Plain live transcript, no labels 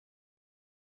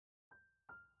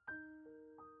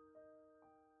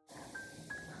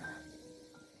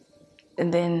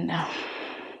and then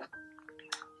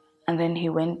he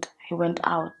went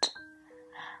out.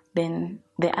 Then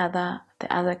the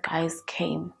other guys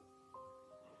came.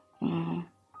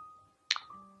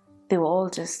 They were all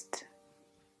just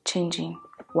changing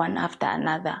one after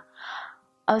another.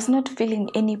 I was not feeling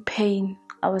any pain.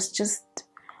 I was just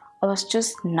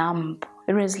numb.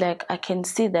 It was like I can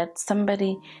see that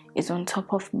somebody is on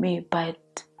top of me,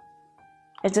 but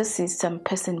I just see some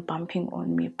person bumping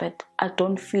on me, but I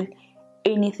don't feel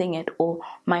anything at all.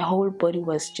 My whole body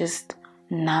was just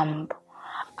numb.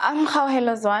 I'm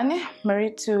Kgauhelo,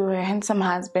 married to a handsome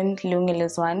husband,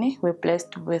 Hallucinations. We're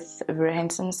blessed with a very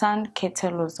handsome son,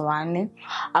 Kgauhelo.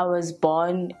 I was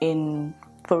born in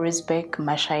Foresbeek,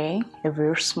 Mashae, a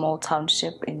very small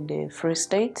township in the Free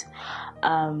State.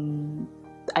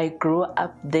 I grew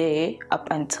up there up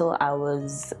until I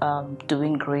was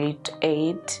doing grade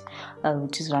 8,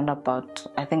 which is around about,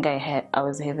 I think I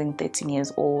was having 13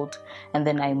 years old, and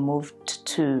then I moved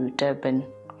to Durban.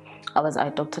 I was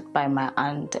adopted by my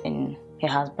aunt and her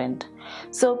husband.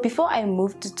 So before I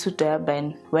moved to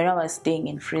Durban, when I was staying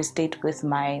in Free State with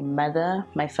my mother,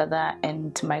 my father,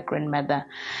 and my grandmother,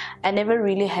 I never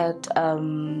really had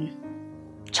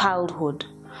childhood.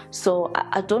 So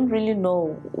I don't really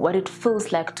know what it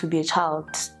feels like to be a child,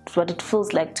 what it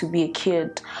feels like to be a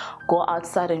kid, go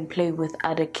outside and play with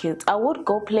other kids. I would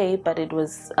go play, but it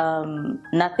was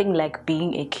nothing like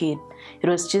being a kid. It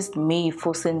was just me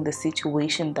forcing the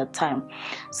situation that time.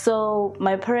 So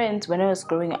my parents, when I was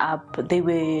growing up, they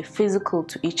were physical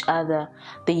to each other.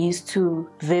 They used to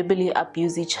verbally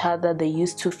abuse each other. They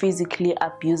used to physically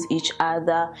abuse each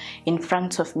other in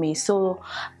front of me. So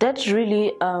that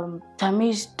really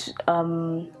damaged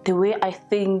the way I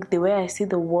think, the way I see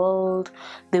the world,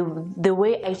 the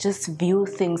way I just view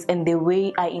things, and the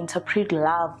way I interpret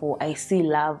love, or I see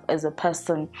love as a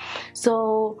person.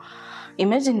 So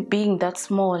imagine being that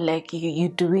small, like you're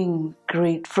doing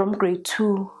from grade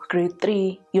 2, grade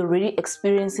 3, you're already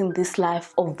experiencing this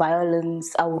life of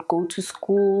violence. I would go to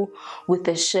school with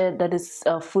a shirt that is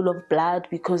full of blood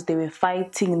because they were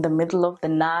fighting in the middle of the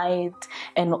night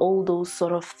and all those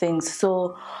sort of things.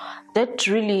 So that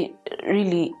really,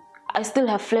 I still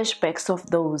have flashbacks of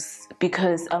those,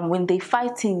 because when they're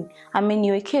fighting, I mean,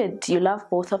 you're a kid, you love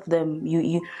both of them,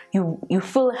 you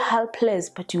feel helpless,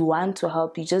 but you want to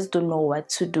help, you just don't know what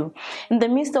to do. In the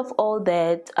midst of all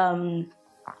that,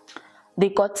 they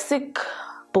got sick,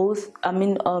 both, I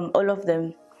mean, all of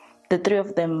them, the 3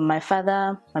 of them, my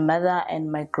father, my mother,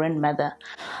 and my grandmother.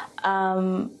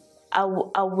 I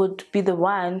would be the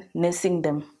one nursing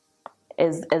them.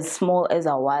 As small as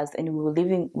I was, and we were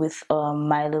living with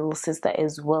my little sister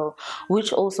as well,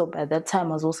 which also by that time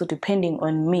was also depending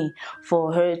on me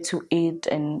for her to eat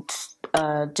and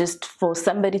just for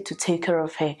somebody to take care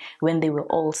of her when they were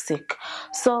all sick.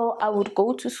 So I would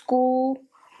go to school,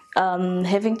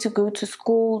 having to go to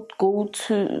school,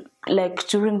 like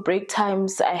during break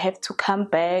times, I have to come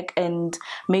back and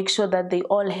make sure that they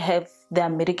all have their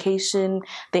medication,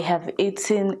 they have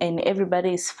eaten, and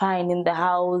everybody is fine in the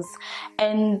house.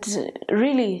 And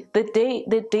really,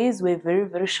 the days were very,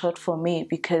 very short for me,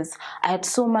 because I had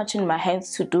so much in my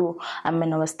hands to do. I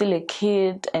mean, I was still a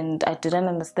kid and I didn't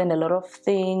understand a lot of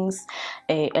things.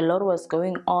 A lot was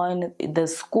going on in the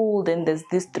school. Then there's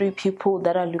these 3 people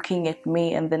that are looking at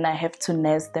me, and then I have to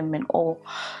nurse them and all.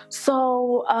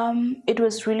 So it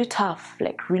was really tough,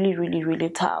 like really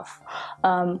tough,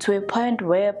 to a point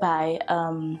whereby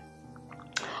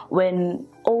when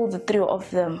all the 3 of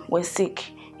them were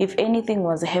sick, if anything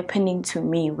was happening to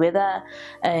me, whether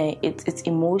it's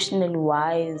emotionally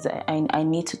wise, I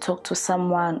need to talk to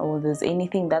someone, or there's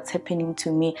anything that's happening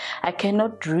to me, I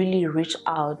cannot really reach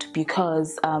out,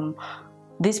 because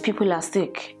these people are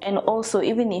sick. And also,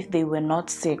 even if they were not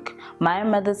sick, my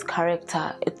mother's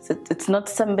character, it's not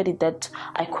somebody that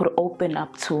I could open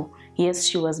up to. Yes,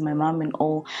 she was my mom and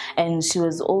all, and she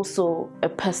was also a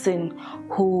person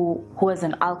who was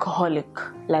an alcoholic.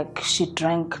 Like, she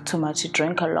drank too much, she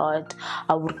drank a lot.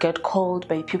 I would get called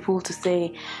by people to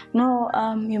say, no,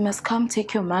 you must come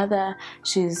take your mother,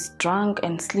 she's drunk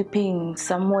and sleeping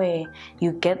somewhere.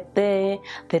 You get there,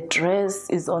 the dress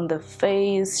is on the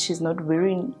face, she's not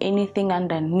wearing anything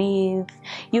underneath.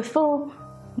 You feel,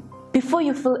 before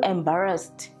you feel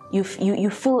embarrassed, you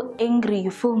feel angry,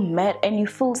 you feel mad, and you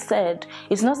feel sad.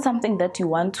 It's not something that you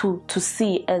want to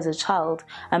see as a child.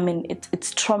 I mean,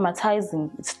 it's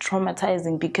traumatizing. It's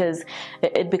traumatizing because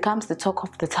it becomes the talk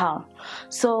of the town.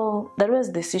 So that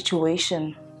was the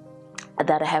situation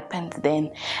that happened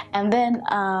then. And then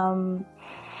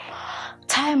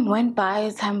time went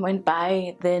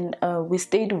by. Then we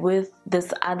stayed with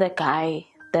this other guy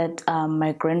that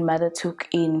my grandmother took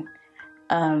in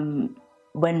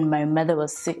when my mother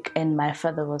was sick and my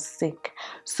father was sick.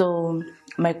 So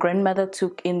my grandmother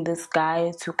took in this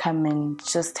guy to come and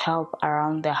just help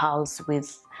around the house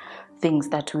with things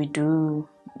that we do,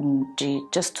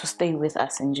 just to stay with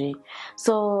us in G.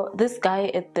 So this guy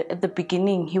at the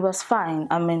beginning, he was fine.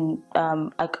 I mean,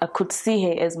 I could see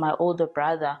her as my older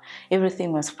brother.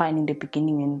 Everything was fine in the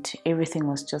beginning and everything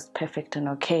was just perfect and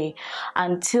okay,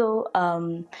 until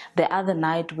the other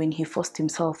night when he forced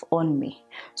himself on me.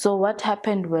 So what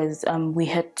happened was, we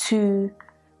had two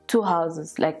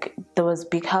houses. Like, there was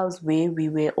big house where we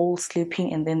were all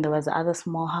sleeping, and then there was other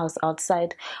small house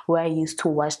outside where I used to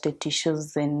wash the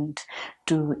dishes and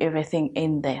do everything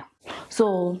in there.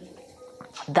 So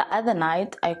the other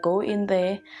night I go in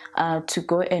there to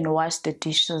go and wash the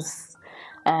dishes.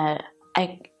 I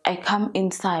come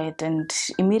inside, and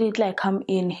immediately I come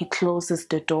in, he closes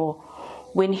the door.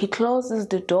 When he closes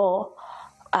the door,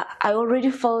 I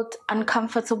already felt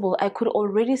uncomfortable. I could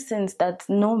already sense that,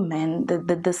 no man,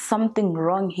 there's something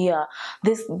wrong here.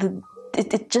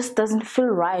 It just doesn't feel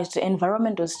right. The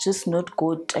environment was just not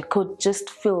good. I could just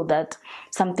feel that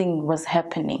something was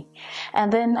happening.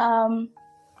 And then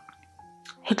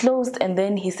he closed, and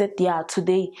then he said, yeah,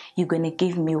 today you're going to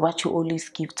give me what you always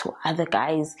give to other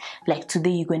guys. Like,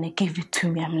 today you're going to give it to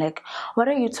me. I'm like, what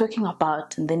are you talking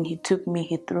about? And then he took me,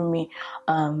 he threw me,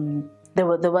 there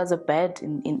was a bed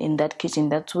in that kitchen.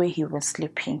 That's where he was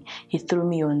sleeping. He threw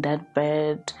me on that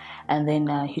bed, and then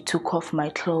he took off my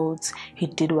clothes. He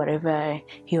did whatever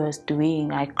he was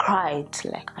doing. I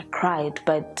cried,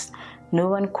 but no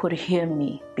one could hear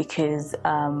me because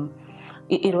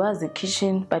it was a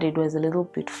kitchen, but it was a little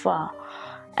bit far.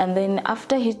 And then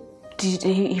after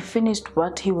he finished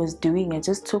what he was doing, I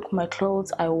just took my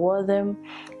clothes, I wore them,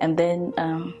 and then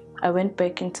I went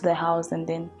back into the house, and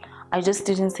then I just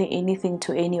didn't say anything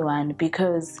to anyone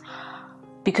because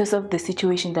of the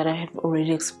situation that I have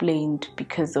already explained,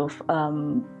 because of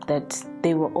that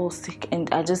they were all sick, and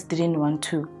I just didn't want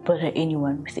to bother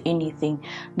anyone with anything.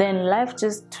 Then life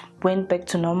just went back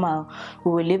to normal.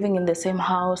 We were living in the same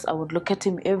house. I would look at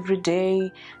him every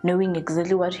day, knowing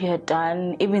exactly what he had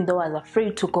done, even though I was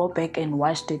afraid to go back and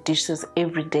wash the dishes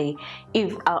every day.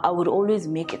 If I would always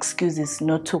make excuses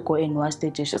not to go and wash the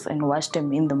dishes and wash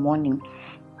them in the morning.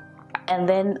 And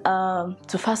then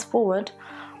to fast forward,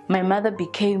 my mother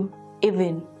became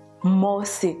even more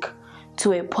sick,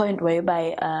 to a point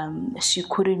whereby she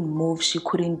couldn't move, she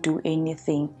couldn't do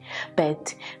anything.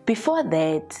 But before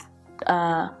that,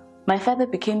 my father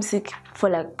became sick for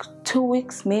like 2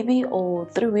 weeks maybe, or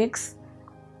 3 weeks,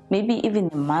 maybe even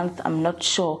a month, I'm not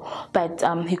sure. But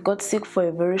he got sick for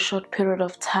a very short period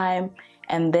of time,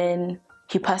 and then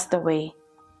he passed away.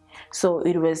 So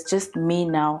it was just me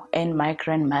now and my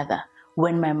grandmother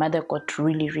when my mother got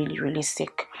really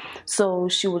sick. So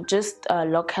she would just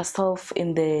lock herself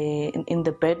in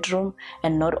the bedroom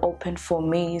and not open for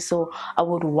me. So I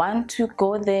would want to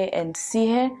go there and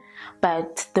see her,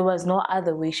 but there was no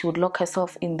other way. She would lock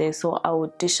herself in there, so I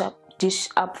would dish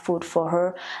up food for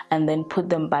her and then put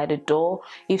them by the door.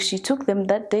 If she took them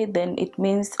that day, then it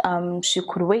means she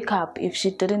could wake up. If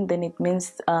she didn't, then it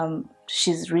means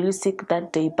she's really sick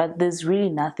that day. But there's really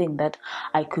nothing that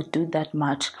I could do that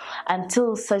much,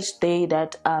 until such day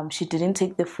that she didn't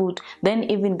take the food. Then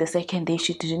even the second day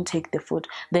she didn't take the food,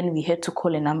 then we had to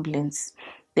call an ambulance.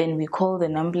 Then we called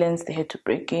an ambulance. They had to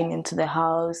break into the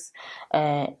house.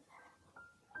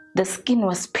 The skin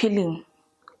was peeling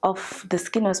off. The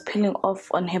skin was peeling off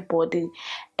on her body,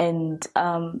 and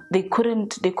they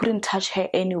couldn't touch her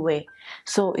anyway.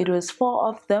 So it was 4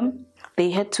 of them.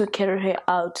 They had to carry her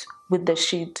out with the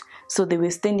sheet. So they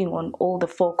were standing on all the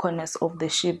 4 corners of the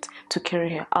sheet to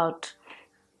carry her out,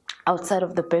 outside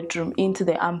of the bedroom, into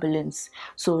the ambulance.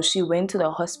 So she went to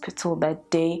the hospital that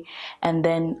day, and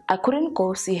then I couldn't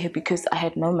go see her because I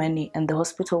had no money and the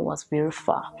hospital was very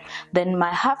far. Then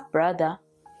my half brother,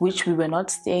 which we were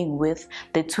not staying with,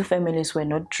 the 2 families were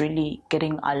not really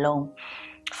getting along,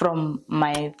 from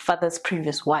my father's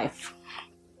previous wife.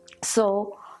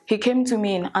 So he came to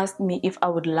me and asked me if I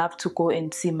would love to go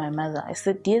and see my mother. I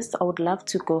said, yes, I would love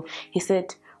to go. He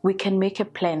said, we can make a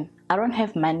plan. I don't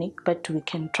have money, but we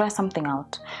can try something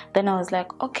out. Then I was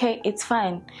like, okay, it's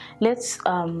fine. Let's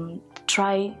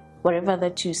try whatever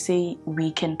that you say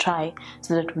we can try,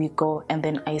 so that we go, and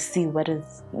then I see what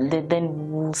is,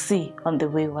 then we'll see on the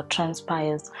way what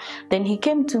transpires. Then he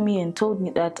came to me and told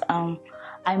me that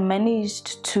I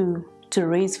managed to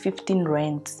raise 15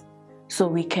 rands so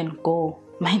we can go.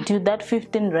 Mind you, that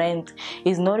 15 rand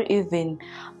is not even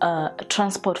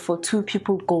transport for 2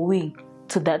 people going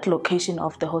to that location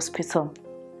of the hospital.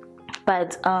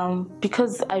 But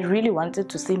because I really wanted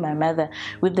to see my mother,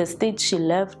 with the state she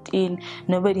left in,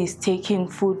 nobody's taking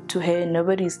food to her,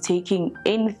 nobody's taking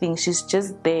anything. She's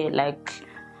just there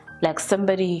like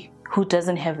somebody who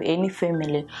doesn't have any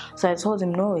family. So I told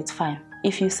him, no, it's fine.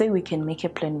 If you say we can make a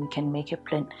plan, we can make a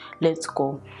plan. Let's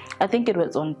go. I think it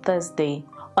was on Thursday.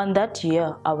 On that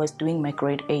year, I was doing my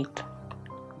grade 8.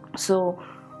 So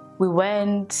we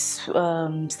went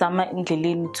summer in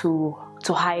Lilin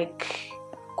to hike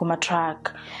Kuma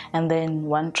track, and then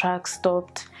one truck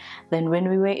stopped. Then when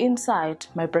we were inside,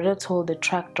 my brother told the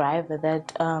truck driver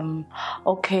that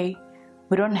okay,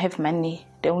 we don't have money.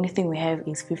 The only thing we have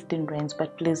is 15 rands,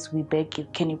 but please, we beg you,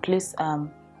 can you please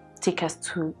take us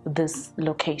to this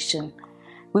location?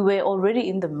 We were already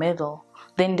in the middle.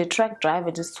 Then the truck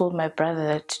driver just told my brother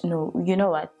that, no, you know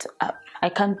what, I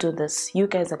can't do this. You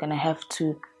guys are gonna have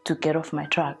to get off my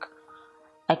truck.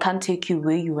 I can't take you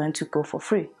where you want to go for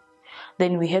free.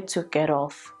 Then we had to get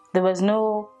off. There was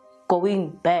no going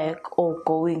back or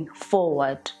going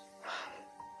forward.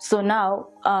 So now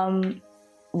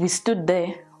we stood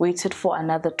there, waited for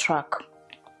another truck.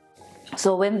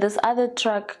 So when this other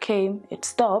truck came, it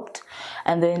stopped,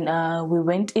 and then we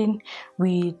went in.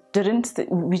 We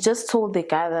just told the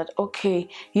guy that, okay,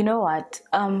 you know what,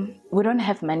 we don't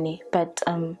have money, but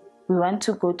we want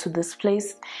to go to this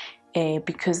place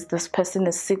because this person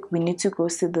is sick. We need to go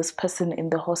see this person in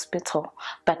the hospital,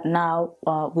 but now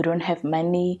we don't have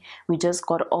money. We just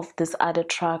got off this other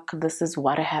truck. This is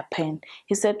what happened.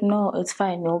 He said, no, it's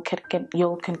fine,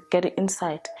 you can get it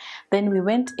inside. Then we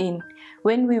went in.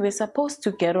 When we were supposed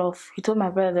to get off, he told my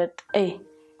brother that, hey,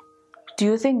 do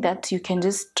you think that you can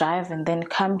just drive and then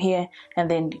come here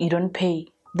and then you don't pay?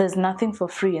 There's nothing for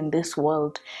free in this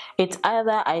world. It's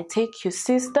either I take your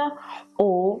sister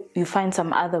or you find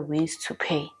some other ways to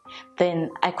pay. Then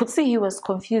I could see he was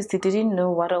confused. He didn't know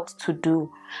what else to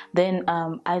do. Then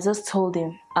I just told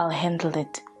him I'll handle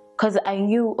it, because I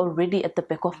knew already at the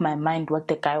back of my mind what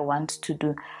the guy wants to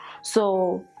do.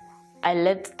 So I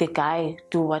let the guy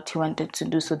do what he wanted to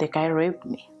do. So the guy raped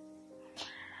me.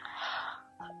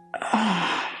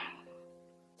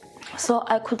 So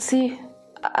I could see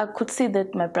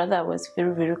that my brother was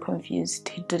very, very confused.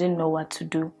 He didn't know what to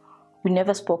do. We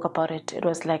never spoke about it. It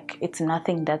was like it's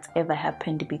nothing that's ever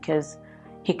happened, because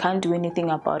he can't do anything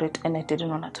about it, and I didn't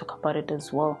want to talk about it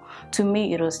as well. To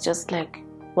me, it was just like,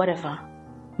 whatever.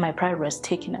 My pride was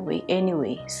taken away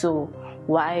anyway. So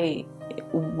why?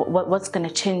 What's gonna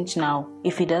change now?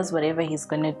 If he does whatever he's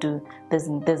gonna do, there's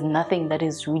nothing that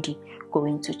is really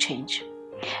going to change.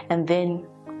 And then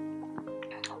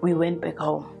we went back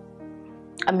home.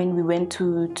 I mean, we went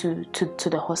to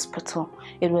the hospital.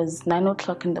 It was 9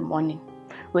 o'clock in the morning.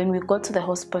 When we got to the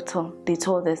hospital, they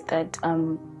told us that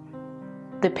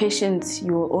the patients,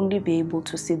 you will only be able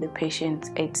to see the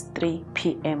patients at 3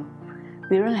 p.m.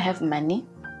 We don't have money.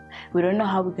 We don't know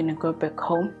how we're gonna go back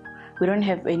home. We don't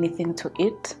have anything to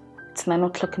eat. It's 9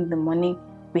 o'clock in the morning.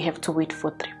 We have to wait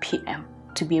for 3 p.m.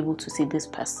 to be able to see this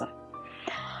person.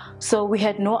 So we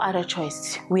had no other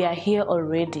choice. We are here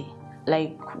already.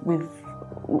 Like,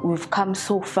 we've come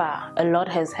so far. A lot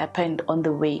has happened on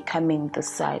the way coming this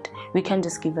side. We can't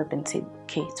just give up and say,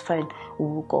 okay, it's fine,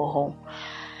 we'll go home.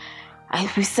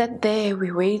 We sat there,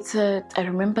 we waited. I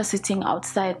remember sitting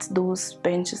outside those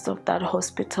benches of that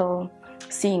hospital,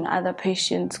 seeing other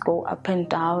patients go up and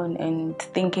down, and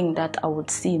thinking that I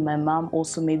would see my mom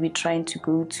also maybe trying to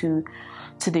go to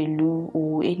the loo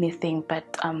or anything,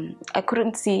 but I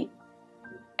couldn't see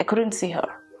her.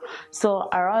 So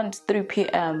around 3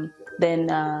 p.m. then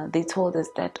they told us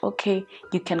that, okay,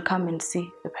 you can come and see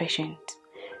the patient.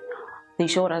 They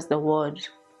showed us the ward.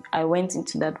 I went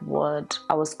into that ward.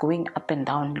 I was going up and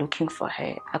down looking for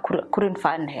her. I couldn't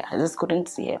find her. I just couldn't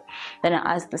see her. Then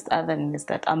I asked this other nurse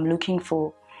that I'm looking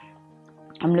for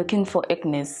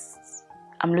Agnes.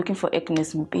 I'm looking for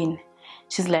Agnes Mpin.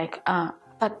 She's like,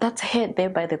 but that's her there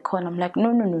by the corner. I'm like,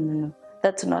 no,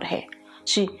 that's not her.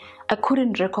 I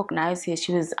couldn't recognize her.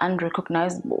 She was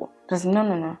unrecognizable. I was,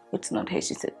 no, it's not her.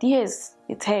 She said, yes,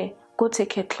 it's her. Go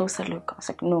take a closer look. I was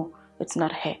like, no, it's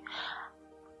not her.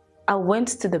 I went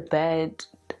to the bed.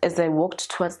 As I walked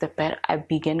towards the bed, I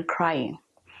began crying.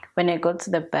 When I got to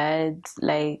the bed,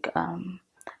 like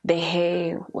the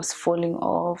hair was falling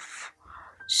off.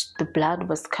 The blood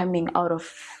was coming out of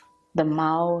the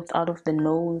mouth, out of the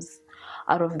nose,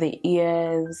 out of the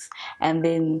ears. And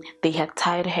then they had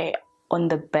tied her on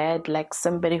the bed like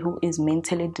somebody who is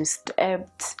mentally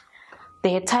disturbed.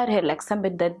 They had tied her like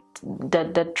somebody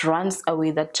that runs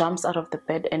away, that jumps out of the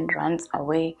bed and runs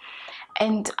away.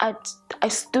 And I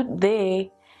stood there.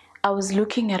 I was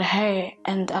looking at her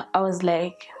and I was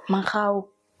like, Kgauhelo,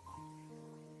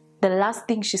 The last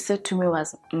thing she said to me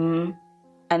was, and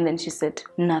then she said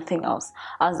nothing else.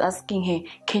 I was asking her,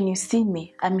 can you see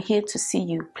me? I'm here to see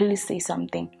you. Please say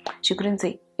something. She couldn't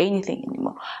say anything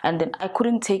anymore. And then I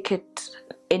couldn't take it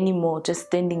anymore, just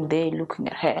standing there looking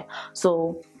at her.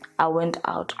 So I went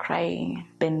out crying.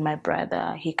 Then my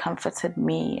brother, he comforted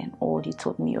me and all. He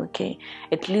told me, okay,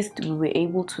 at least we were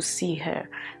able to see her.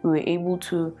 We were able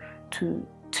to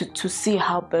see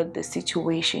how bad the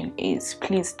situation is.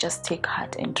 Please just take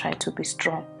heart and try to be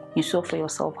strong. You saw for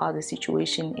yourself how the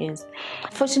situation is.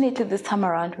 Fortunately, this time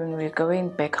around, when we were going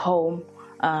back home,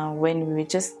 when we were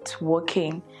just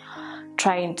walking,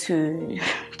 trying to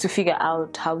figure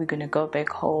out how we're gonna go back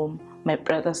home, my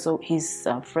brother saw his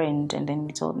friend, and then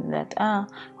he told me that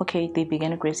okay, they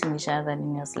began greeting each other,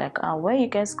 and he was like, where are you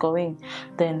guys going?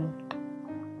 Then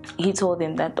he told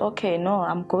him that, okay, no,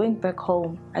 I'm going back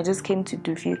home. I just came to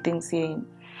do a few things here.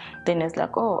 Then it's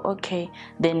like, oh, okay.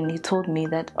 Then he told me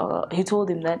that he told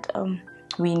him that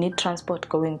we need transport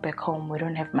going back home. We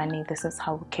don't have money. This is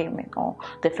how we came. And all.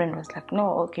 The friend was like,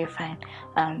 no, okay, fine.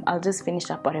 I'll just finish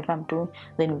up whatever I'm doing.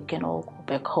 Then we can all go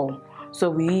back home. So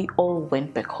we all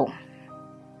went back home.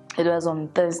 It was on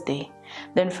Thursday.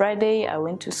 Then Friday, I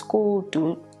went to school,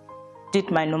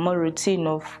 did my normal routine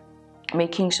of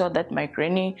making sure that my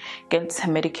granny gets her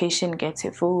medication, gets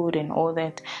her food and all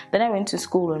that. Then I went to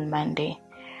school on Monday.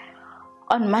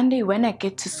 On Monday, when I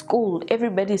get to school,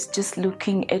 everybody's just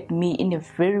looking at me in a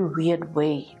very weird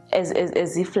way, as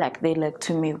if like they like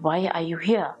to me, why are you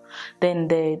here? Then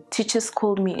the teachers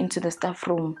called me into the staff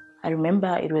room. I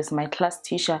remember it was my class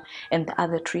teacher and the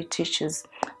other 3 teachers.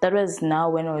 That was now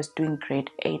when I was doing grade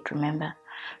 8, remember?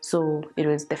 So it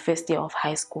was the first year of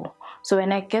high school. So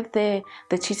when I get there,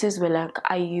 the teachers were like,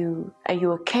 are you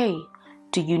okay?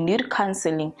 Do you need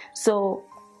counseling? So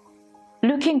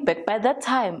looking back, by that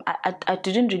time, I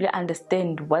didn't really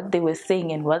understand what they were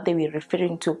saying and what they were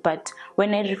referring to. But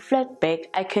when I reflect back,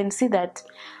 I can see that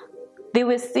they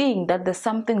were saying that there's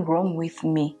something wrong with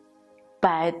me.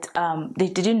 But they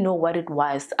didn't know what it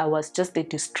was. I was just a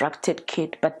distracted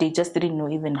kid, but they just didn't know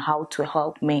even how to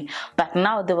help me. But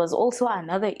now there was also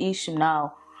another issue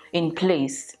now in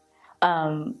place.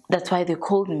 That's why they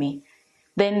called me.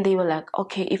 Then they were like,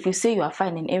 okay, if you say you are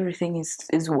fine and everything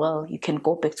is well, you can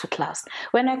go back to class.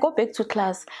 When I go back to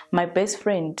class, my best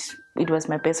friend, it was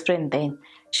my best friend then,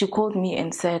 she called me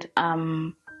and said,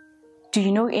 do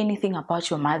you know anything about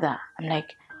your mother? I'm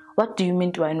like, what do you mean,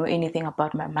 do I know anything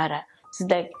about my mother? She's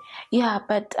like, yeah,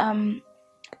 but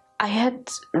I heard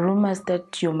rumors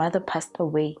that your mother passed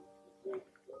away.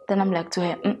 Then I'm like to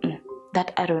her,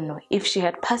 that I don't know. If she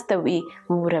had passed away,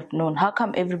 we would have known. How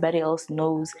come everybody else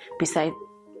knows besides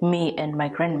me and my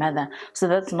grandmother? So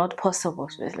that's not possible.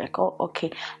 She was like, oh,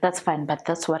 okay, that's fine, but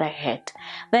that's what I heard.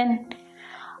 Then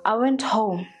I went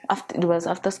home. It was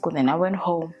after school. Then I went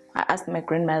home. I asked my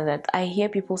grandmother that I hear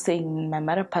people saying my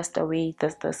mother passed away,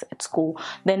 this at school.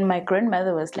 Then my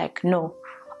grandmother was like, no,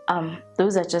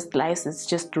 those are just lies. It's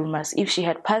just rumors. If she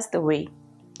had passed away,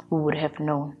 we would have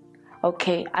known.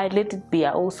 Okay, I let it be.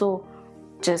 I also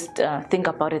just think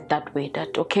about it that way,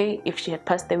 that okay, if she had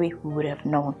passed away, we would have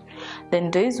known. Then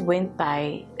days went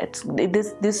by.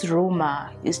 This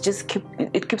rumor is just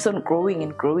keeps on growing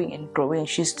and growing and growing.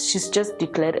 She's just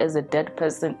declared as a dead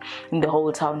person in the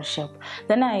whole township.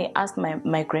 Then I asked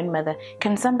my grandmother,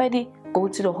 can somebody go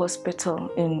to the hospital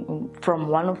from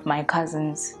one of my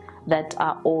cousins that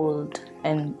are old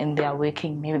and they are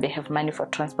working, maybe they have money for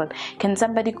transport? Can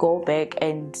somebody go back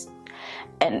and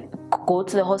go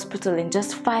to the hospital and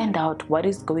just find out what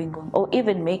is going on, or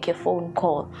even make a phone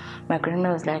call? My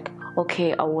grandma was like,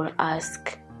 okay, I will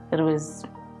ask. It was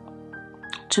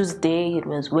Tuesday, it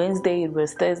was Wednesday, it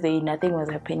was Thursday, nothing was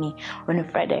happening. On a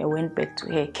Friday, I went back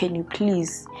to her, can you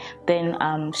please? Then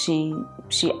she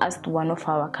asked one of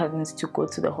our cousins to go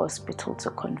to the hospital to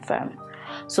confirm.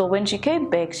 So when she came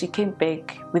back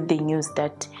with the news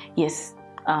that yes,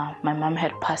 my mom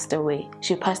had passed away.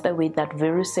 She passed away that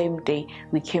very same day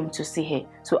we came to see her.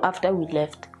 So after we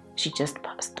left, she just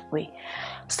passed away.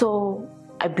 So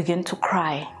I began to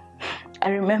cry. I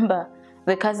remember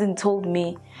the cousin told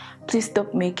me, please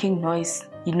stop making noise.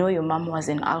 You know your mom was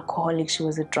an alcoholic. She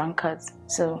was a drunkard.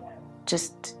 So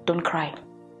just don't cry.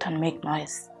 Don't make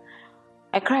noise.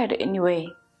 I cried anyway.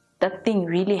 That thing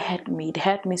really hurt me. It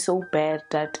hurt me so bad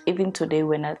that even today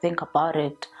when I think about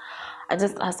it, I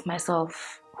just ask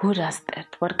myself, who does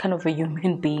that? What kind of a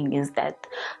human being is that?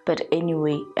 But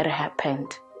anyway, it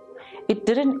happened. It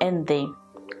didn't end there.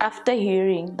 after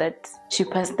hearing that she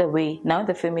passed away, now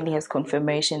the family has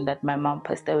confirmation that my mom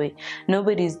passed away.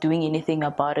 Nobody's doing anything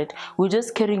about it. We're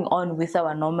just carrying on with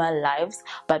our normal lives,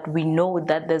 but we know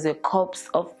that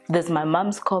there's my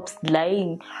mom's corpse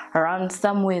lying around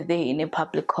somewhere there in a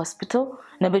public hospital.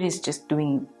 Nobody's just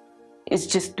doing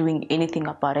anything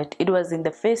about it. It was in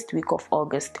the first week of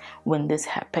August when this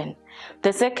happened.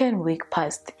 The second week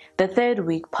passed, the third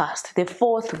week passed, the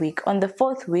fourth week. On the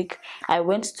fourth week, I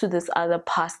went to this other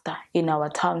pastor in our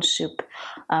township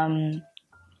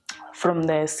from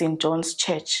the St. John's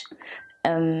Church.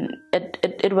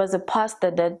 It was a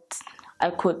pastor that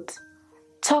I could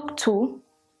talk to,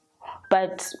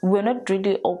 but we're not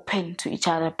really open to each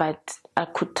other, but I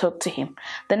could talk to him.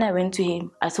 Then I went to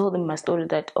him. I told him my story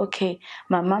that, okay,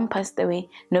 my mom passed away.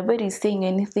 Nobody's saying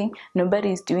anything.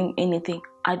 Nobody's doing anything.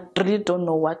 I really don't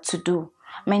know what to do.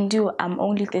 Mind you, I'm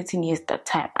only 13 years that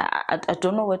time. I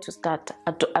don't know where to start.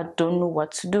 I don't know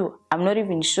what to do. I'm not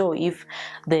even sure if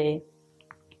the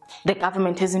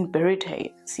government hasn't buried her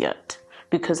yet,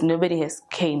 because nobody has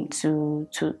came to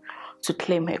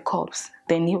claim her corpse.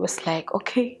 Then he was like,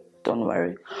 okay, don't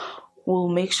worry, we'll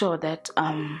make sure that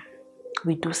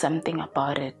we do something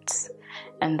about it.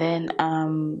 And then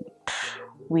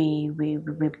we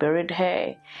buried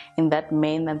her in that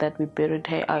manner that we buried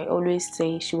her. I always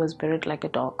say she was buried like a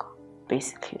dog,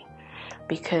 basically,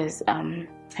 because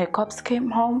her corpse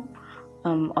came home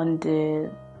on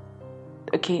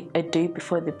a day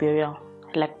before the burial,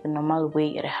 like the normal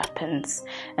way it happens.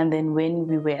 And then when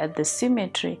we were at the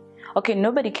cemetery, okay,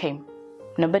 nobody came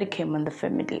on the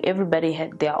family. Everybody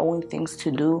had their own things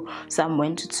to do. Some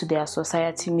went to their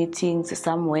society meetings,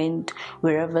 some went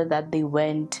wherever that they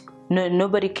went.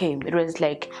 Nobody came. It was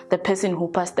like the person who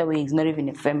passed away is not even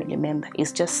a family member.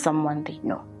 It's just someone they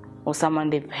know or someone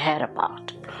they've heard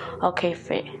about. Okay,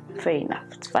 fair enough,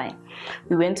 it's fine.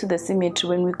 We went to the cemetery.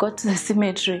 When we got to the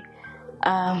cemetery,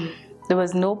 there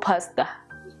was no pastor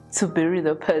to bury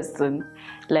the person.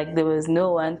 Like, there was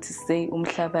no one to say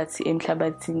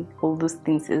umhlabati, all those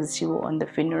things as she were on the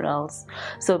funerals.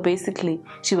 So basically,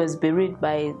 she was buried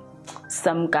by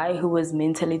some guy who was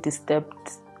mentally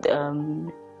disturbed,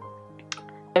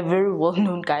 a very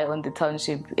well-known guy on the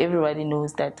township. Everybody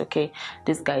knows that, okay,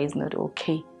 this guy is not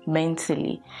okay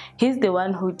mentally. He's the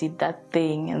one who did that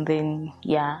thing, and then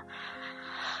yeah,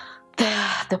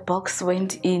 the box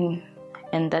went in,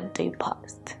 and that day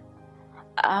passed.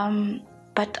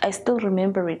 But I still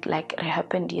remember it like it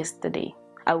happened yesterday.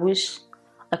 I wish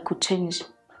I could change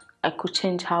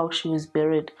how she was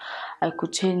buried. I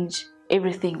could change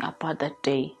everything about that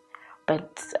day,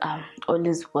 but all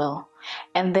is well.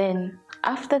 And then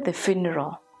after the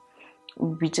funeral,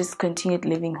 we just continued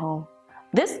living home.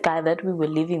 This guy that we were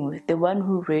living with, the one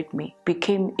who raped me,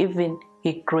 became even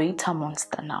a greater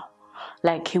monster now.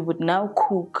 Like, he would now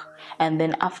cook, and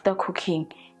then after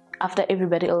cooking, after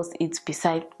everybody else eats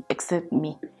except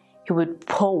me, he would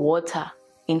pour water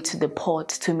into the pot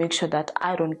to make sure that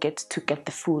I don't get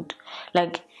the food.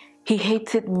 Like, he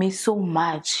hated me so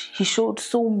much. He showed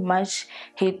so much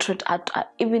hatred.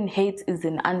 Even hate is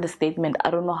an understatement.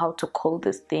 I don't know how to call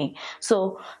this thing.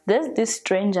 So there's this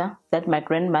stranger that my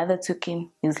grandmother took in.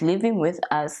 He's living with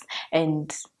us,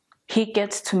 and he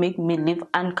gets to make me live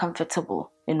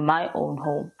uncomfortable in my own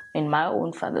home, in my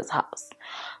own father's house.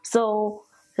 So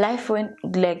life went,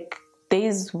 like,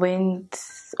 days went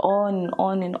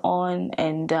on and on,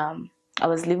 and I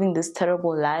was living this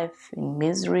terrible life in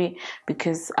misery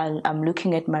because I'm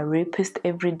looking at my rapist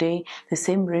every day. The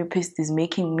same rapist is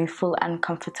making me feel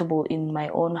uncomfortable in my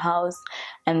own house.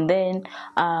 And then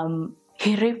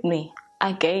he raped me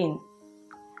again.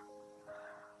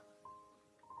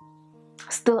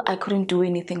 Still, I couldn't do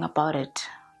anything about it,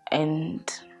 and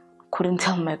couldn't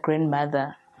tell my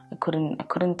grandmother. I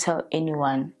couldn't tell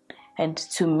anyone. And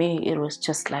to me, it was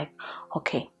just like,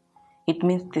 okay, it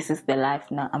means this is the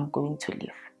life now I'm going to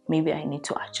live. Maybe I need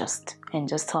to adjust and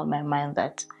just tell my mind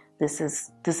that this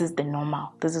is the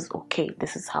normal. This is okay.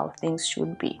 This is how things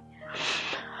should be.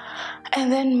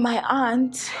 And then my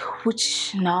aunt,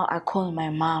 which now I call my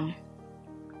mom,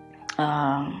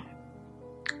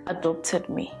 adopted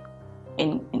me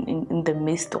in the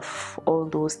midst of all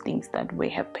those things that were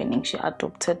happening. She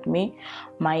adopted me.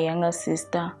 My younger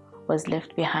sister was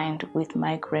left behind with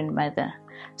my grandmother.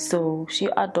 So she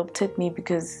adopted me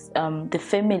because the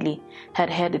family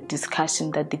had a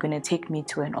discussion that they're going to take me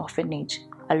to an orphanage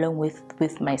along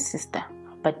with my sister,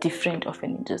 but different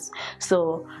orphanages.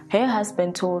 So her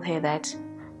husband told her that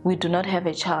we do not have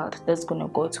a child that's going to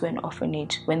go to an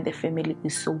orphanage when the family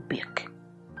is so big.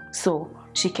 So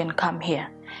she can come here.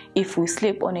 If we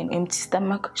sleep on an empty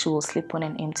stomach, she will sleep on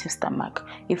an empty stomach.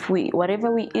 If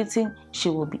whatever we're eating, she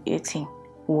will be eating.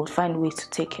 We will find ways to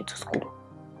take her to school.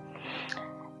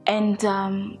 And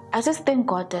I just thank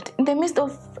God that in the midst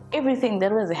of everything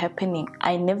that was happening,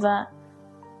 I never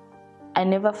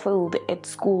failed at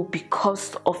school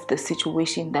because of the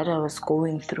situation that I was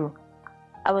going through.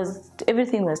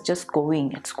 Everything was just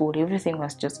going at school. Everything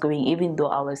was just going, even though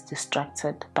I was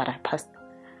distracted, but I passed.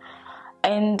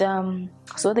 And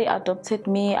so they adopted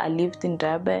me. I lived in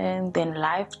Durban. Then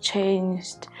life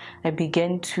changed. I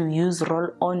began to use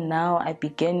roll-on now. I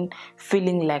began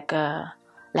feeling like a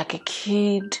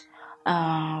kid,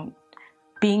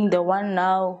 being the one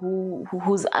now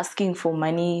who's asking for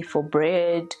money, for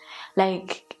bread.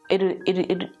 Like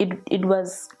it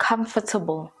was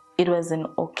comfortable. It was an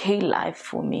okay life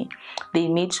for me. They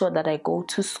made sure that I go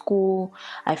to school.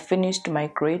 I finished my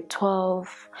grade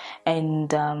 12,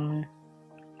 and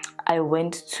I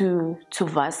went to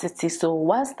varsity. So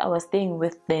whilst I was staying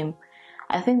with them,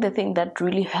 I think the thing that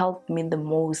really helped me the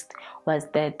most was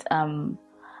that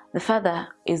the father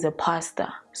is a pastor.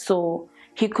 So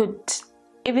he could,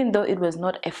 even though it was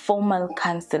not a formal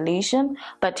cancellation,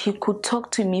 but he could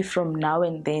talk to me from now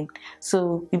and then.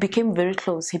 So we became very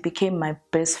close. He became my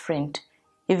best friend.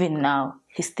 Even now,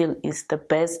 he still is the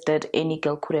best dad any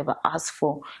girl could ever ask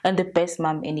for, and the best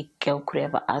mom any girl could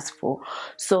ever ask for.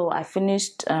 So I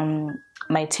finished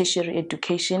my tertiary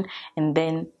education, and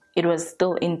then it was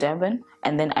still in Durban,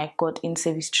 and then I got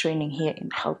in-service training here in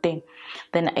Gauteng.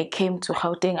 Then I came to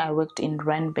Gauteng. I worked in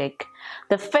Randburg.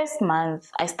 The first month,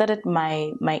 I started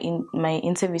my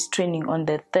in-service training on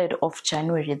the 3rd of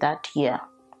January that year.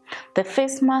 The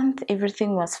first month,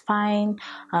 everything was fine.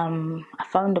 I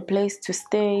found a place to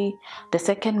stay. The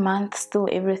second month, still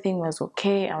everything was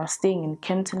okay. I was staying in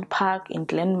Kempton Park, in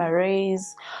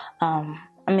Glenmaraes.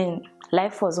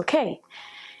 Life was okay.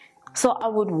 So I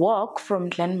would walk from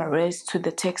Glenmaraes to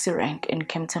the taxi rank in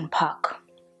Kempton Park,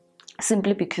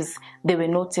 simply because there were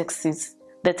no taxis.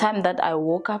 The time that I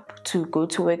woke up to go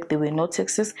to work, there were no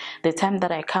taxis. The time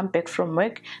that I come back from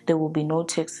work, there will be no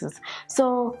taxis.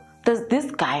 So there's this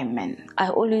guy, man. I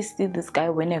always see this guy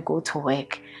when I go to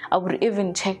work. I would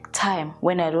even check time.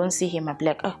 When I don't see him, I'll be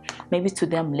like, oh, maybe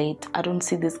today I'm late. I don't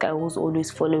see this guy who's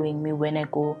always following me when I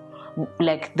go,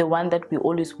 like the one that we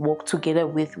always walk together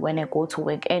with when I go to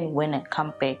work and when I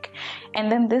come back.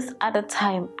 And then this other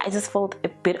time, I just felt a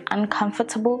bit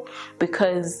uncomfortable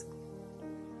because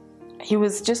he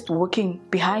was just walking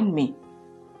behind me.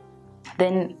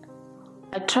 Then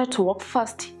I tried to walk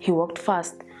fast. He walked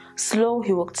fast. Slow,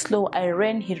 he walked slow. I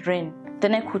ran, he ran.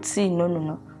 Then I could see,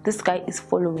 no, this guy is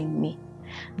following me.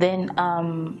 Then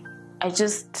I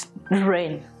just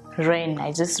ran.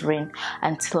 I just ran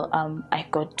until I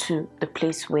got to the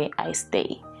place where I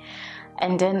stay.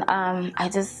 And then I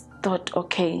just thought,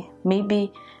 okay,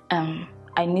 maybe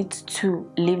I need to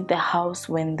leave the house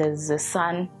when there's a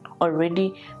sun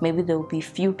already. Maybe there will be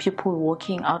few people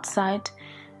walking outside.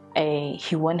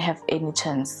 He won't have any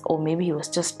chance, or maybe he was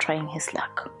just trying his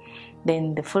luck.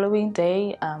 Then the following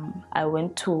day, I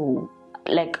went to,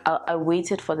 I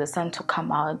waited for the sun to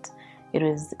come out. It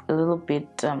was a little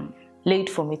bit late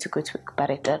for me to go to work, but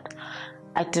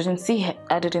I didn't see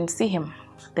him.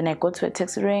 Then I got to a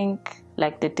taxi rank.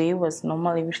 Like, the day was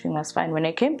normal, everything was fine. When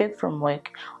I came back from work,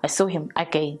 I saw him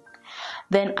again.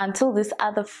 Then until this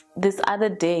other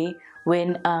day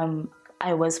when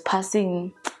I was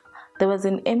passing. There was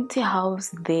an empty house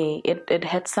there. It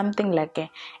had something like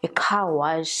a car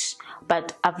wash,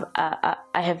 but I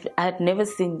had never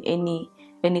seen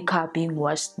any car being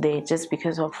washed there, just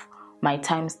because of my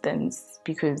time stamps,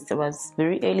 because it was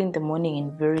very early in the morning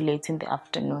and very late in the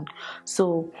afternoon.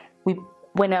 So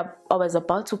when I was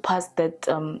about to pass that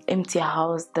empty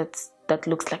house that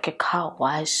looks like a car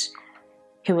wash,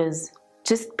 he was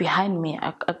just behind me.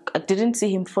 I didn't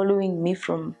see him following me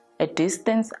from a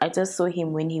distance. I just saw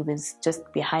him when he was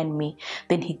just behind me.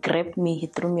 Then he grabbed me, he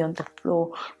threw me on the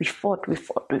floor. We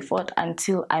fought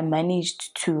until I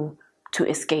managed to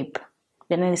escape.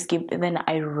 Then I escaped, and then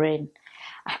I ran.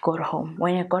 I got home.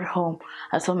 When I got home,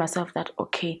 I told myself that,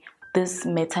 okay, this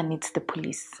matter needs the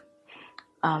police.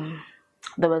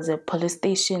 There was a police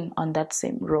station on that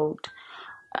same road.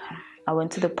 I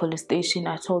went to the police station.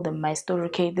 I told them my story.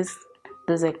 Okay,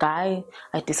 there's a guy.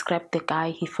 I described the guy.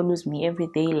 He follows me every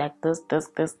day, like this.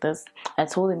 I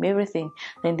told them everything.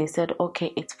 Then they said,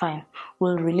 okay, it's fine.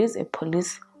 We'll release a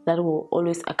police that will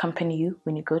always accompany you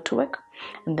when you go to work,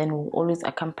 and then will always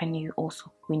accompany you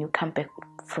also when you come back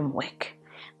from work.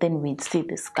 Then we'd see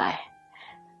this guy.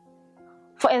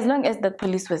 For as long as that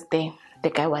police was there, the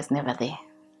guy was never there.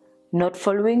 Not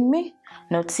following me,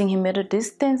 not seeing him at a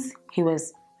distance. He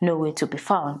was nowhere to be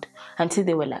found, until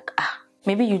they were like,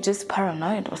 maybe you're just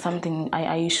paranoid or something.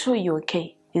 Are you sure you're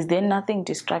okay? Is there nothing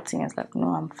distracting? I was like, no,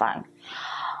 I'm fine.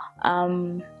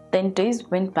 Then days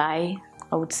went by.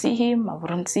 I would see him, I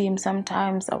wouldn't see him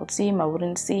sometimes. I would see him, I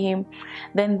wouldn't see him.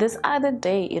 Then this other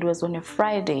day, it was on a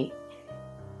Friday,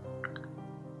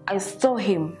 I saw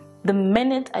him. The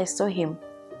minute I saw him,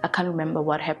 I can't remember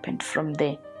what happened from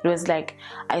there. It was like,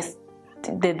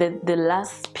 the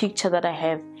last picture that I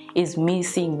have is me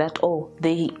seeing that, oh,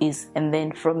 there he is. And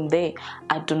then from there,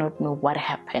 I do not know what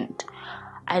happened.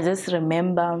 I just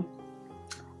remember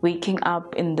waking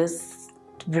up in this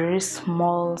very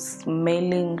small,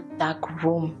 smelling, dark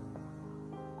room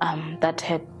that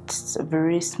had a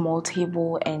very small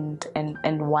table and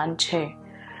one chair.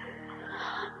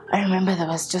 I remember there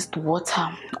was just water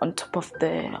on top of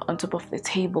the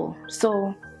table.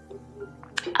 So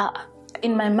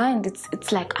in my mind,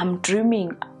 it's like I'm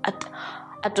dreaming.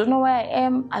 I don't know where I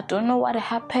am. I don't know what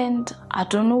happened. I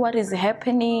don't know what is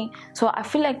happening. So I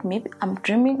feel like maybe I'm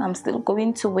dreaming. I'm still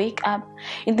going to wake up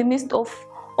in the midst of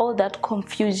all that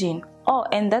confusion. Oh,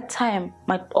 and that time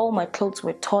all my clothes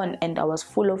were torn and I was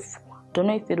full of, don't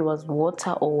know if it was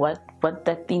water or what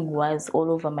that thing was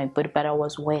all over my body, but I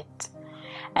was wet.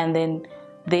 And then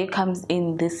there comes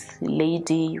in this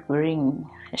lady wearing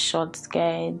a short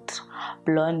skirt,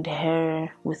 blonde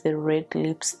hair with a red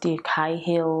lipstick, high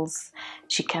heels.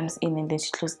 She comes in and then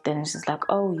she closes the door and she's like,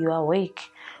 oh, you are awake?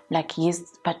 I'm like, yes,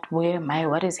 but where am I?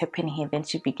 What is happening here? Then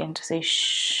she began to say,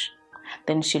 shh.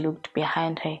 Then she looked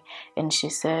behind her and she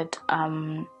said,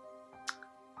 I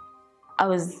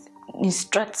was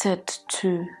instructed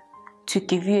to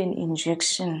give you an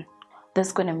injection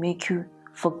that's going to make you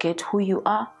forget who you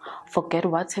are, forget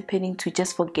what's happening, to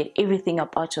just forget everything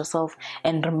about yourself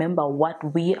and remember what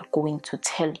we are going to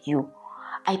tell you.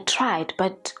 I tried,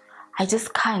 but I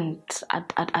just can't.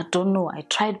 I don't know. I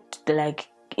tried like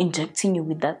injecting you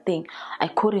with that thing. I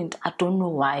couldn't. I don't know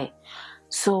why.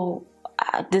 So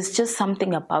there's just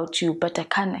something about you, but I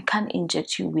can't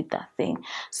inject you with that thing.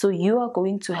 So you are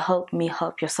going to help me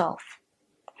help yourself.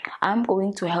 I'm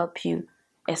going to help you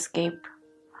escape.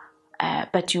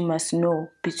 But you must know,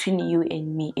 between you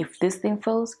and me, if this thing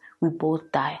fails, we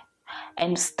both die.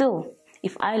 And still,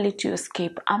 if I let you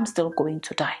escape, I'm still going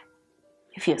to die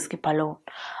if you escape alone.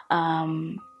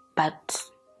 But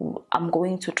I'm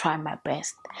going to try my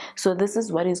best. So this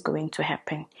is what is going to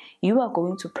happen. You are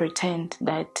going to pretend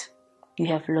that you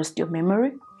have lost your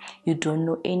memory. You don't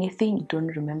know anything. You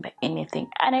don't remember anything.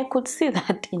 And I could see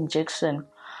that injection.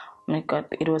 Oh my God,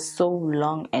 it was so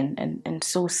long and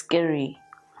so scary.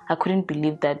 I couldn't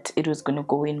believe that it was going to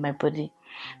go in my body.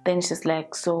 Then she's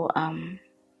like, so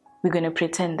we're going to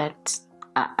pretend that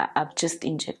I've just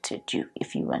injected you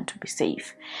if you want to be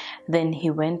safe. Then he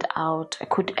went out.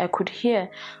 I could hear,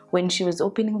 when she was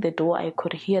opening the door, I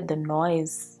could hear the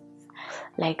noise.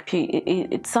 Like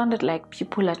it sounded like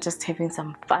people are just having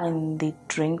some fun. They're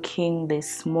drinking, they're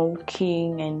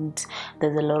smoking, and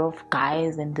there's a lot of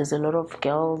guys and there's a lot of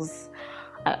girls.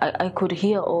 I could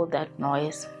hear all that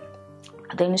noise.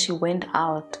 Then she went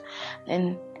out,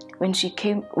 and when she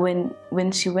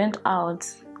went out,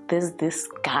 there's this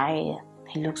guy.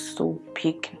 He looks so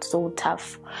big and so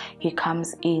tough. He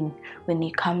comes in. When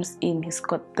he comes in, he's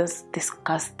got this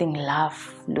disgusting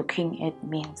laugh, looking at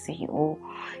me and saying, "Oh,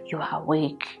 you are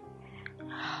awake."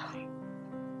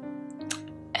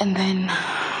 And then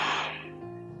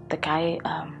the guy,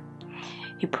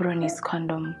 he put on his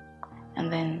condom,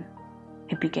 and then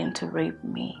he began to rape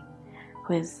me.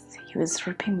 He was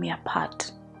ripping me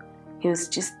apart. He was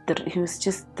just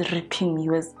ripping me.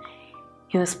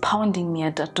 He was pounding me.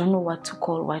 I don't know what to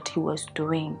call what he was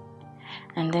doing.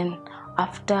 And then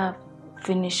after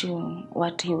finishing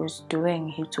what he was doing,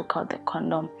 he took out the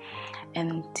condom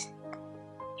and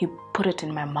he put it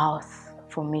in my mouth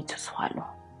for me to swallow,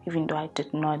 even though I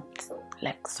did not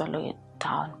like swallow it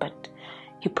down, but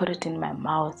he put it in my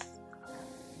mouth.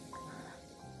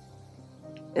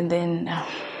 And then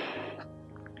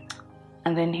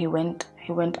he went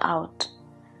out.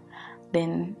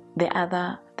 Then the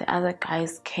other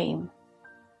guys came.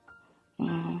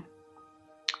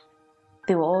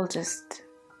 They were all just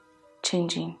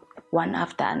changing one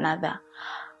after another.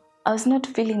 I was not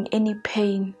feeling any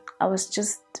pain. I was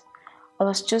just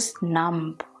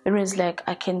numb. It was like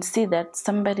I can see that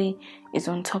somebody is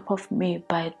on top of me,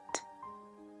 but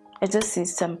I just see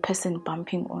some person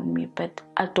bumping on me, but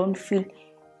I don't feel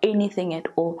anything at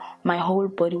all. My whole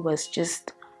body was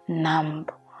just numb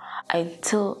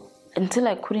until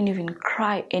I couldn't even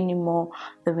cry anymore.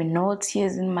 There were no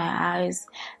tears in my eyes.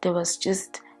 There was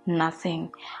just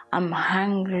nothing. I'm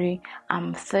hungry,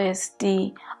 I'm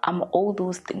thirsty, I'm all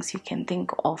those things you can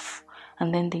think of.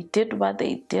 And then they did what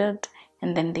they did,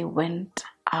 and then they went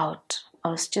out. I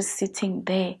was just sitting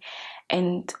there,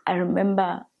 and I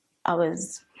remember I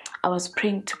was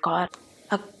praying to God.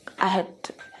 I had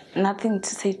nothing to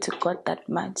say to God that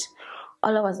much.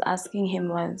 All I was asking him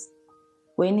was,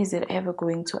 when is it ever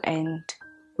going to end?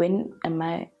 When am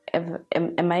I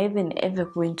even ever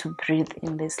going to breathe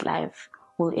in this life?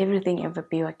 Will everything ever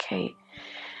be okay?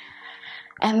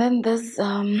 And then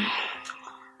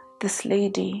this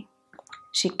lady,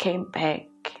 she came back.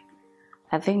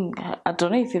 I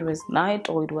don't know if it was night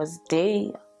or it was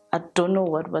day. I don't know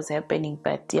what was happening,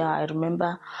 but yeah, I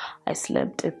remember I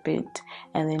slept a bit,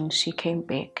 and then she came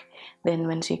back. Then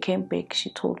when she came back, she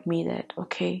told me that,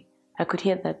 okay, I could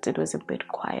hear that it was a bit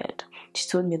quiet. She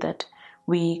told me that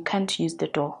we can't use the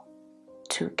door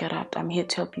to get out. I'm here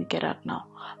to help you get out now.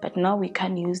 But now we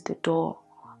can't use the door.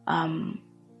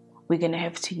 We're going to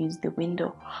have to use the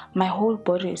window. My whole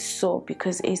body is sore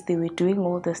because as they were doing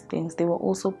all these things, they were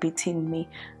also beating me.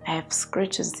 I have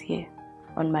scratches here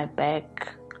on my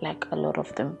back, like a lot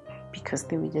of them, because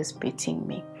they were just beating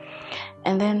me.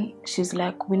 And then she's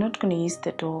like, we're not going to use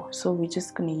the door, so we're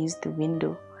just going to use the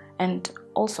window. And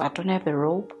also, I don't have a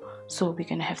rope, so we're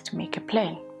going to have to make a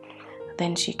plan.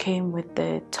 Then she came with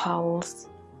the towels,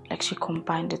 like she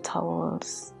combined the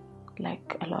towels,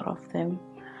 like a lot of them.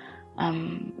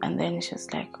 And then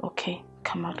she's like, okay,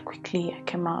 come out quickly. I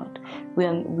came out.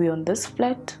 We're on this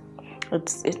flat.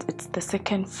 It's the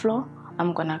second floor.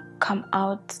 I'm gonna come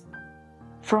out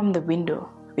from the window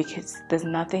because there's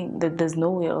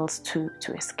nowhere else to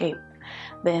escape.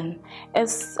 Then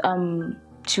as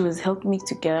she was helping me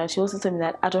to get out, she also told me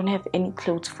that I don't have any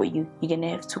clothes for you. You're gonna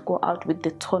have to go out with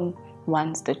the torn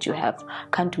ones that you have.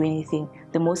 Can't do anything.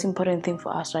 The most important thing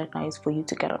for us right now is for you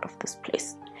to get out of this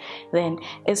place. Then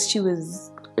as she was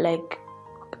like,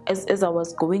 as I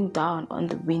was going down on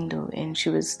the window and she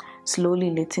was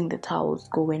slowly letting the towels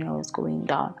go when I was going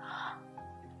down,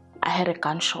 I had a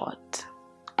gunshot,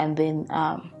 and then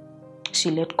she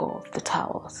let go of the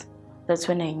towels. That's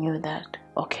when I knew that,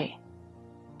 okay,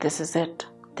 this is it.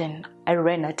 Then I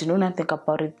ran. I didn't even think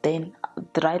about it then.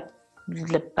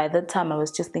 By that time, I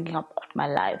was just thinking about my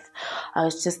life. I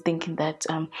was just thinking that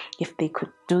if they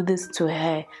could do this to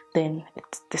her, then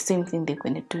it's the same thing they're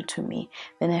going to do to me.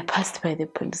 Then I passed by the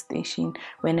police station.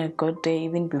 When I got there,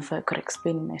 even before I could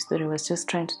explain my story, I was just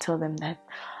trying to tell them that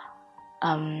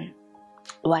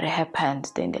what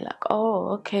happened. Then they're like, oh,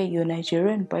 okay, your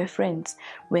Nigerian boyfriends,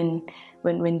 when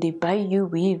they buy you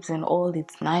weaves and all,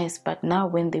 it's nice, but now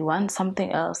when they want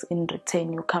something else in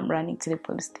return, you come running to the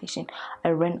police station. I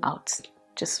ran out,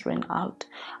 just ran out.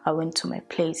 I went to my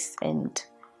place, and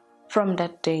from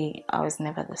that day I was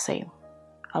never the same.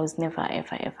 I was never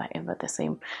ever the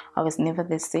same. I was never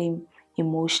the same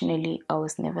emotionally. I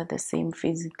was never the same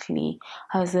physically.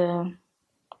 I was a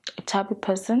chubby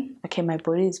person. Okay, my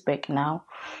body is back now.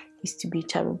 Used to be a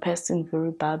chubby person,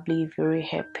 very bubbly, very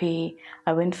happy.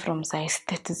 I went from size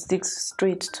 36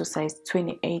 straight to size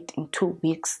 28 in 2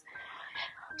 weeks.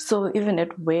 So even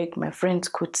at work, my friends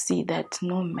could see that,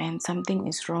 no man, something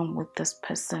is wrong with this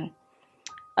person.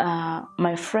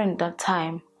 My friend that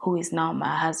time, who is now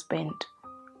my husband,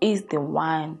 is the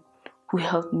one who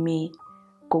helped me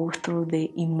go through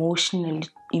the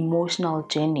emotional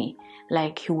journey.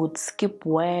 Like, he would skip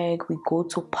work, we go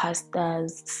to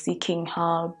pastors seeking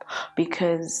help,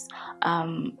 because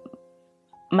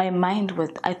my mind was,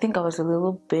 I think I was a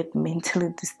little bit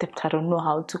mentally disturbed. I don't know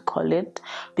how to call it,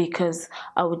 because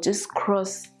I would just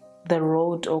cross the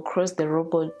road or cross the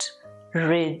robot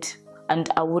red, and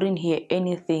I wouldn't hear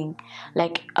anything.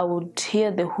 Like, I would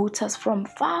hear the hooters from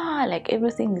far, like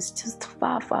everything is just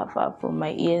far from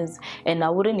my ears, and I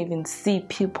wouldn't even see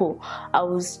people. I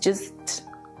was just,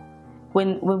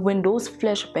 when those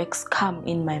flashbacks come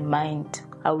in my mind,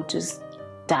 I would just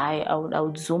die. I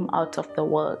would zoom out of the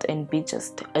world and be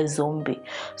just a zombie.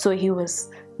 So he was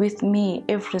with me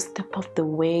every step of the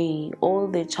way, all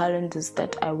the challenges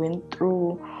that I went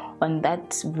through on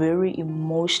that very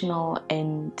emotional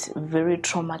and very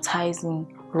traumatizing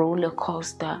roller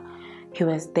coaster. He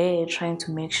was there trying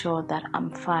to make sure that I'm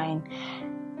fine.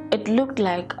 It looked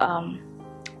like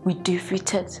we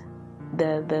defeated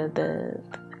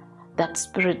that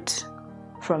spirit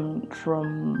from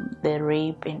the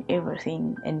rape and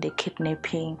everything, and the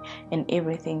kidnapping and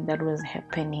everything that was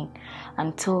happening,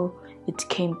 until it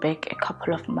came back a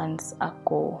couple of months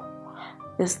ago.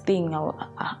 This thing,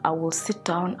 I will sit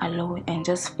down alone and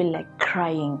just feel like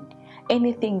crying.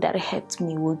 Anything that hurts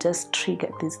me will just trigger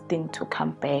this thing to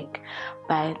come back.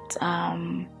 But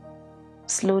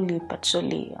slowly but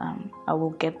surely, I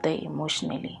will get there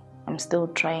emotionally. I'm still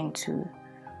trying to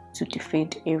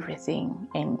defeat everything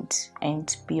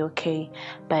and be okay.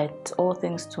 But all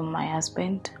thanks to my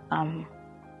husband, I'm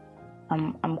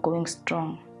going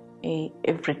strong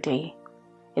every day.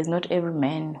 It's not every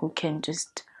man who can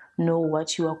just know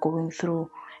what you are going through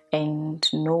and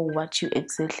know what you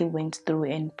exactly went through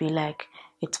and be like,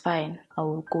 it's fine, I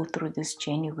will go through this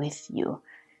journey with you.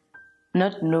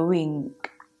 Not knowing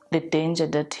the danger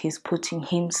that he's putting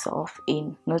himself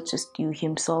in, not just you,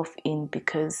 himself in,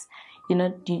 because you're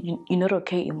not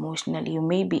okay emotionally. You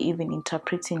may be even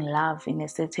interpreting love in a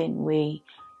certain way,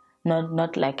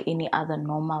 not like any other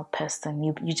normal person.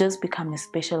 You just become a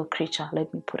special creature,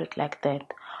 let me put it like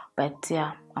that. But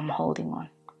yeah, I'm holding on.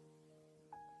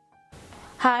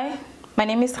 Hi, my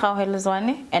name is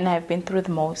Kgauhelo, and I've been through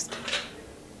the most.